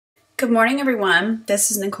Good morning, everyone. This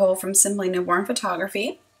is Nicole from Simply Newborn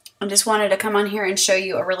Photography. I just wanted to come on here and show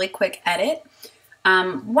you a really quick edit.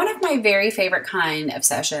 One of my very favorite kind of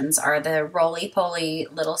sessions are the roly-poly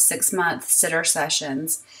little 6-month sitter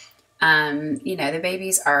sessions. You know, the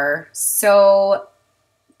babies are so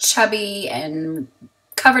chubby and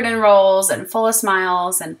covered in rolls and full of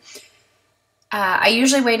smiles, and I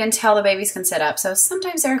usually wait until the babies can sit up. So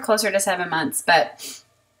sometimes they're closer to 7 months, but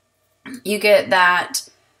you get that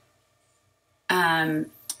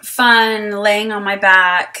fun laying on my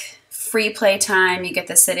back, free play time. You get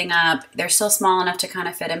the sitting up. They're still small enough to kind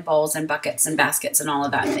of fit in bowls and buckets and baskets and all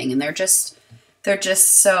of that thing. And they're just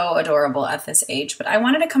so adorable at this age. But I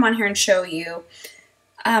wanted to come on here and show you.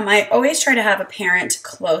 I always try to have a parent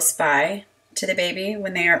close by to the baby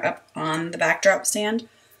when they are up on the backdrop stand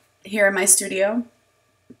here in my studio.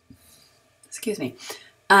 Excuse me.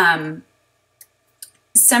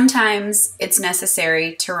 Sometimes it's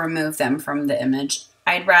necessary to remove them from the image.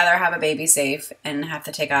 I'd rather have a baby safe and have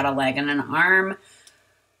to take out a leg and an arm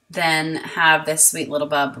than have this sweet little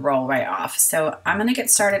bub roll right off. So I'm going to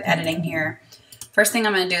get started editing here. First thing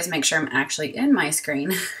I'm going to do is make sure I'm actually in my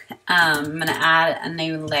screen. I'm going to add a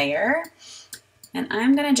new layer, and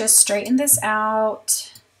I'm going to just straighten this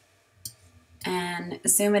out and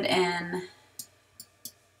zoom it in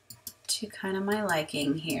to kind of my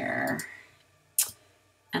liking here.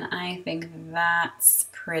 And I think that's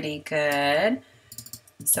pretty good.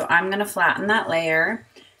 So I'm going to flatten that layer.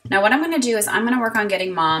 Now what I'm going to do is I'm going to work on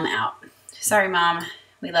getting Mom out. Sorry, Mom.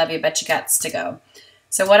 We love you, but you got to go.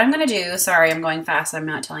 So what I'm going to do, sorry, I'm going fast. I'm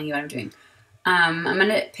not telling you what I'm doing. I'm going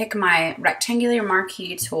to pick my rectangular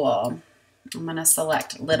marquee tool. I'm going to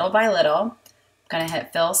select little by little. I'm going to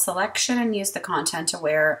hit fill selection and use the content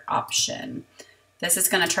aware option. This is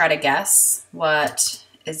going to try to guess what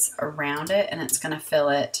is around it, and it's going to fill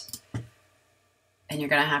it, and you're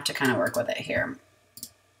going to have to kind of work with it here.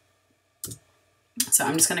 So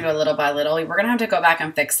I'm just going to go little by little. We're going to have to go back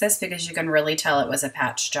and fix this because you can really tell it was a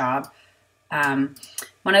patch job. One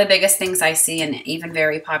of the biggest things I see in even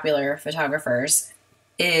very popular photographers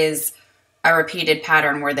is a repeated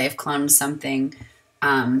pattern where they've cloned something.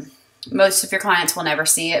 Most of your clients will never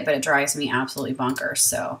see it, but it drives me absolutely bonkers.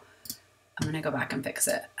 So I'm going to go back and fix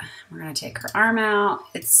it. We're going to take her arm out.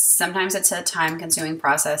 Sometimes it's a time-consuming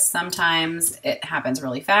process. Sometimes it happens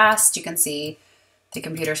really fast. You can see the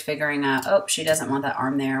computer's figuring out, oh, she doesn't want that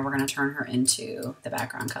arm there. We're going to turn her into the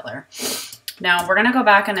background color. Now, we're going to go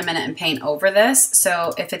back in a minute and paint over this.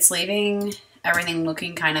 So if it's leaving everything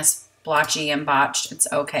looking kind of splotchy and botched,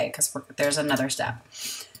 it's okay because there's another step.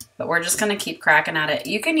 But we're just going to keep cracking at it.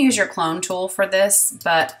 You can use your clone tool for this,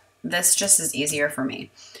 but this just is easier for me.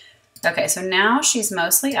 Okay, so now she's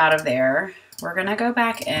mostly out of there. We're going to go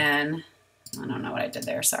back in. I don't know what I did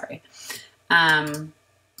there. Sorry.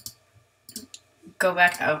 Go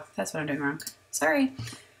back. Oh, that's what I'm doing wrong. Sorry. I'm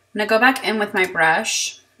going to go back in with my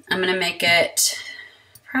brush. I'm going to make it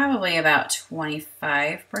probably about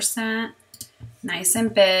 25%. Nice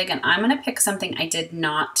and big. And I'm going to pick something I did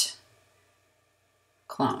not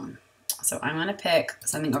clone. So I'm going to pick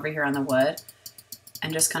something over here on the wood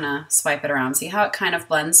and just kind of swipe it around. See how it kind of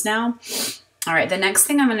blends now? All right, the next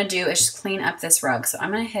thing I'm going to do is just clean up this rug. So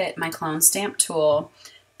I'm going to hit my clone stamp tool,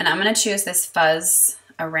 and I'm going to choose this fuzz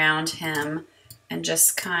around him and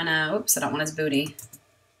just kind of, oops, I don't want his booty.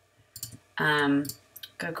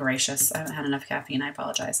 Good gracious, I haven't had enough caffeine, I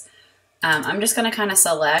apologize. I'm just going to kind of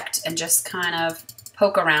select and just kind of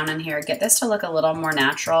poke around in here, get this to look a little more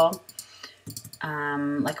natural,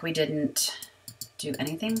 like we didn't do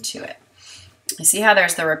anything to it. You see how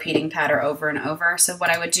there's the repeating pattern over and over? So what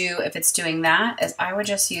I would do if it's doing that is I would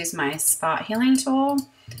just use my spot healing tool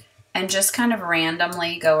and just kind of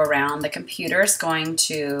randomly go around. The computer's going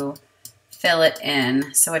to fill it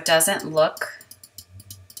in so it doesn't look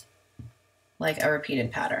like a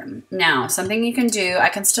repeated pattern. Now, something you can do, I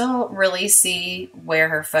can still really see where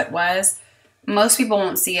her foot was. Most people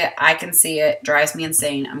won't see it. I can see it. Drives me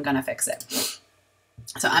insane. I'm going to fix it.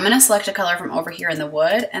 So I'm going to select a color from over here in the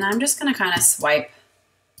wood, and I'm just going to kind of swipe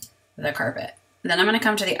the carpet. Then I'm going to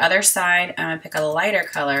come to the other side. I'm going to pick a lighter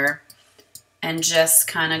color and just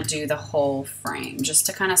kind of do the whole frame just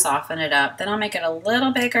to kind of soften it up. Then I'll make it a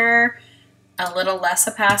little bigger, a little less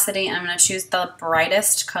opacity. I'm going to choose the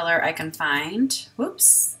brightest color I can find.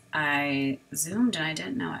 Whoops, I zoomed and I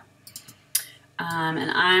didn't know it. And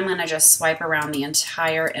I'm going to just swipe around the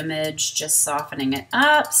entire image, just softening it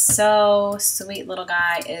up. So sweet little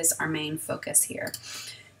guy is our main focus here.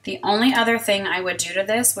 The only other thing I would do to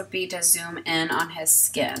this would be to zoom in on his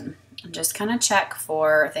skin and just kind of check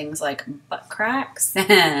for things like butt cracks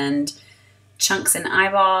and chunks and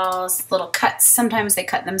eyeballs, little cuts. Sometimes they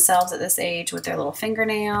cut themselves at this age with their little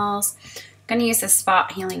fingernails. I'm gonna use the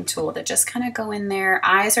spot healing tool to just kind of go in there.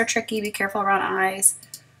 Eyes are tricky, be careful around eyes.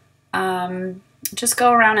 Just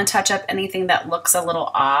go around and touch up anything that looks a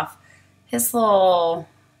little off. His little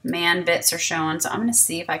man bits are showing, so I'm gonna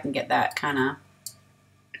see if I can get that kind of,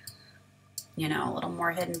 you know, a little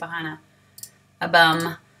more hidden behind a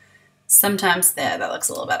bum. Sometimes that looks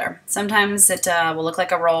a little better. Sometimes it will look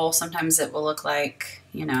like a roll. Sometimes it will look like,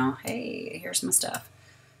 you know, hey, here's my stuff.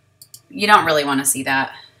 You don't really want to see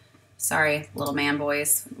that. Sorry, little man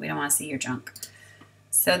boys. We don't want to see your junk.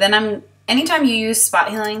 So then anytime you use spot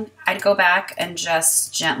healing, I'd go back and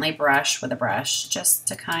just gently brush with a brush just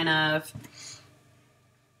to kind of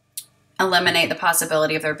eliminate the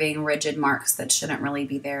possibility of there being rigid marks that shouldn't really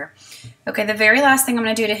be there. Okay, the very last thing I'm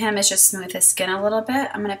going to do to him is just smooth his skin a little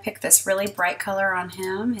bit. I'm going to pick this really bright color on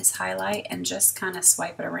him, his highlight, and just kind of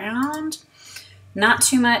swipe it around. Not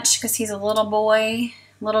too much because he's a little boy.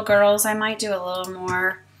 Little girls, I might do a little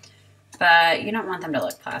more, but you don't want them to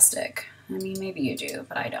look plastic. I mean, maybe you do,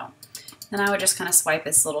 but I don't. Then I would just kind of swipe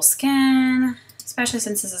his little skin, especially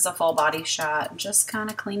since this is a full body shot, and just kind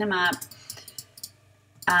of clean him up.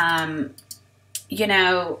 You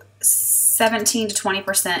know, 17 to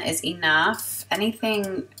 20% is enough.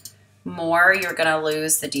 Anything more, you're going to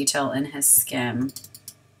lose the detail in his skin,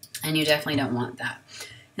 and you definitely don't want that.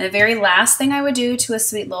 And the very last thing I would do to a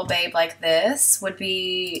sweet little babe like this would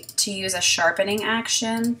be to use a sharpening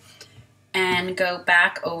action and go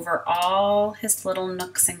back over all his little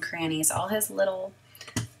nooks and crannies, all his little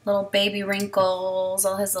baby wrinkles,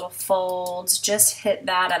 all his little folds. Just hit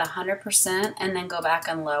that at 100% and then go back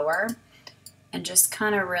and lower and just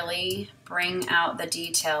kind of really bring out the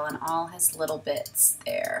detail in all his little bits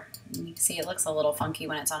there. And you can see it looks a little funky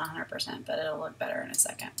when it's on 100%, but it'll look better in a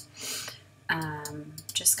second.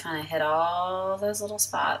 Just kind of hit all those little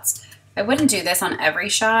spots. I wouldn't do this on every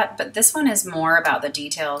shot, but this one is more about the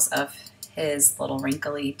details of his little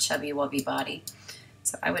wrinkly, chubby, wubby body.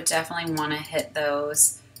 So I would definitely want to hit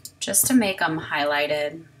those just to make them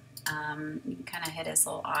highlighted. You can kind of hit his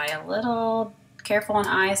little eye a little. Careful on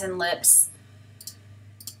eyes and lips.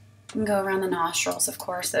 You can go around the nostrils, of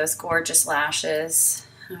course, those gorgeous lashes.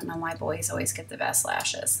 I don't know why boys always get the best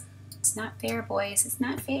lashes. It's not fair, boys. It's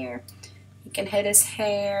not fair. You can hit his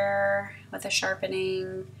hair with a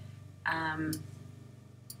sharpening.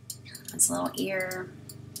 His little ear.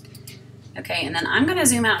 Okay, and then I'm going to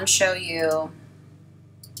zoom out and show you.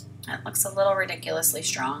 It looks a little ridiculously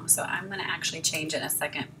strong, so I'm going to actually change it in a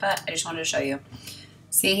second, but I just wanted to show you.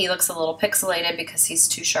 See, he looks a little pixelated because he's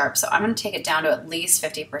too sharp, so I'm going to take it down to at least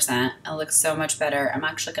 50%. It looks so much better. I'm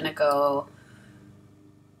actually going to go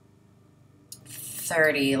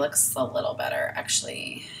 30. Looks a little better,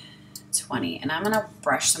 actually 20. And I'm going to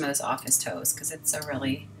brush some of this off his toes because it's a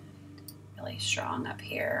really, really strong up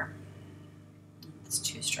here. It's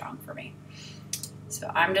too strong for me. So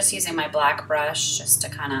I'm just using my black brush just to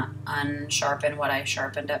kind of unsharpen what I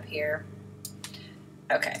sharpened up here.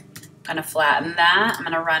 Okay, I'm going to flatten that. I'm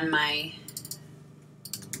going to run my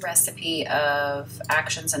recipe of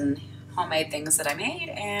actions and homemade things that I made,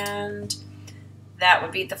 and that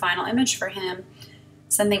would be the final image for him.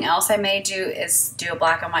 Something else I may do is do a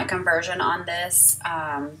black and white conversion on this.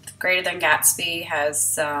 Greater Than Gatsby has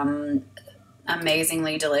some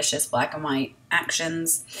amazingly delicious black and white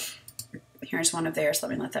actions. Here's one of theirs.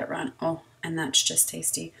 Let me let that run. Oh, and that's just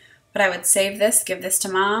tasty. But I would save this, give this to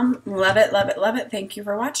mom. Love it, love it, love it. Thank you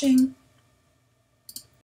for watching.